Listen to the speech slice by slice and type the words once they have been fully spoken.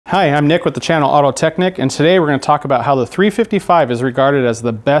Hi, I'm Nick with the channel AutoTechNick, and today we're going to talk about how the 355 is regarded as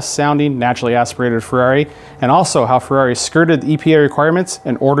the best sounding naturally aspirated Ferrari, and also how Ferrari skirted the EPA requirements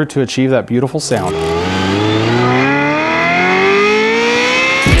in order to achieve that beautiful sound.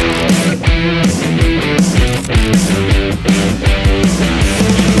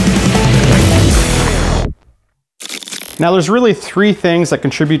 Now there's really three things that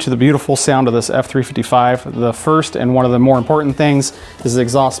contribute to the beautiful sound of this F355. The first and one of the more important things is the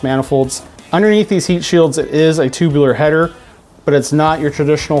exhaust manifolds. Underneath these heat shields it is a tubular header, but it's not your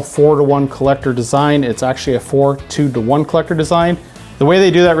traditional 4-to-1 collector design. It's actually a 4-2-to-1 collector design. The way they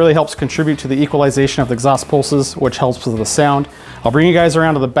do that really helps contribute to the equalization of the exhaust pulses, which helps with the sound. I'll bring you guys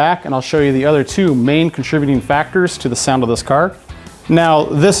around to the back and I'll show you the other two main contributing factors to the sound of this car. Now,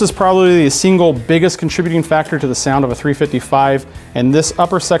 this is probably the single biggest contributing factor to the sound of a 355, and this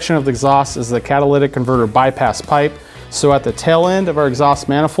upper section of the exhaust is the catalytic converter bypass pipe. So at the tail end of our exhaust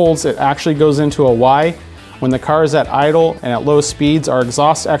manifolds, it actually goes into a Y. When the car is at idle and at low speeds, our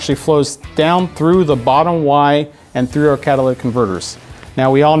exhaust actually flows down through the bottom Y and through our catalytic converters.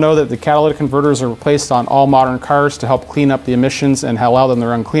 Now, we all know that the catalytic converters are replaced on all modern cars to help clean up the emissions and allow them to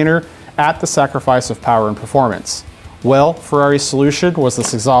run cleaner at the sacrifice of power and performance. Well, Ferrari's solution was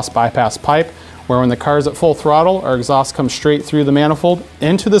this exhaust bypass pipe, where when the car is at full throttle, our exhaust comes straight through the manifold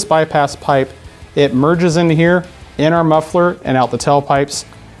into this bypass pipe. It merges into here, in our muffler, and out the tailpipes,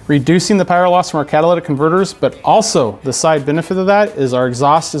 reducing the power loss from our catalytic converters, but also the side benefit of that is our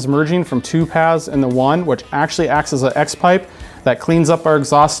exhaust is merging from two paths into one, which actually acts as an X pipe that cleans up our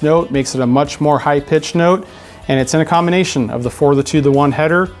exhaust note, makes it a much more high-pitched note, and it's in a combination of the 4-to-2-to-1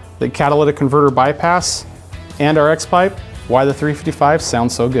 header, the catalytic converter bypass, and our X pipe, why the 355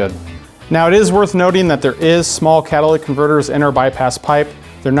 sounds so good. Now it is worth noting that there is small catalytic converters in our bypass pipe.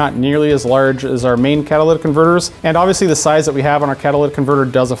 They're not nearly as large as our main catalytic converters, and obviously the size that we have on our catalytic converter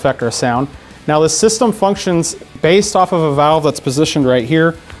does affect our sound. Now the system functions based off of a valve that's positioned right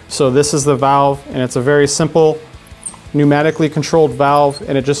here. So this is the valve, and it's a very simple pneumatically controlled valve,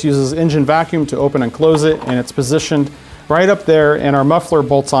 and it just uses engine vacuum to open and close it, and it's positioned right up there, and our muffler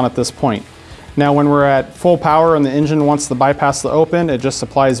bolts on at this point. Now when we're at full power and the engine wants the bypass to open, it just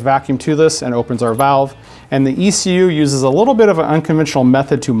applies vacuum to this and opens our valve. And the ECU uses a little bit of an unconventional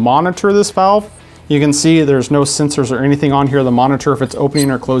method to monitor this valve. You can see there's no sensors or anything on here to monitor if it's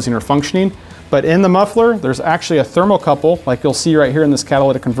opening or closing or functioning. But in the muffler, there's actually a thermocouple, like you'll see right here in this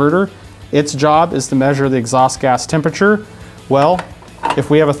catalytic converter. Its job is to measure the exhaust gas temperature. Well, if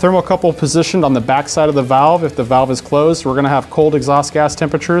we have a thermocouple positioned on the back side of the valve, if the valve is closed, we're going to have cold exhaust gas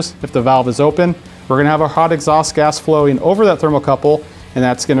temperatures. If the valve is open, we're going to have a hot exhaust gas flowing over that thermocouple, and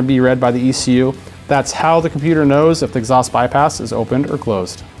that's going to be read by the ECU. That's how the computer knows if the exhaust bypass is opened or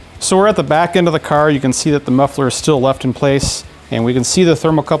closed. So we're at the back end of the car. You can see that the muffler is still left in place, and we can see the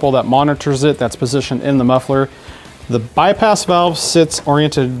thermocouple that monitors it that's positioned in the muffler. The bypass valve sits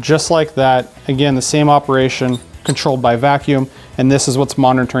oriented just like that. Again, the same operation, controlled by vacuum, and this is what's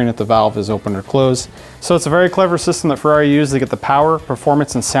monitoring if the valve is open or closed. So it's a very clever system that Ferrari used to get the power,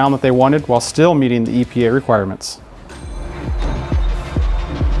 performance, and sound that they wanted while still meeting the EPA requirements.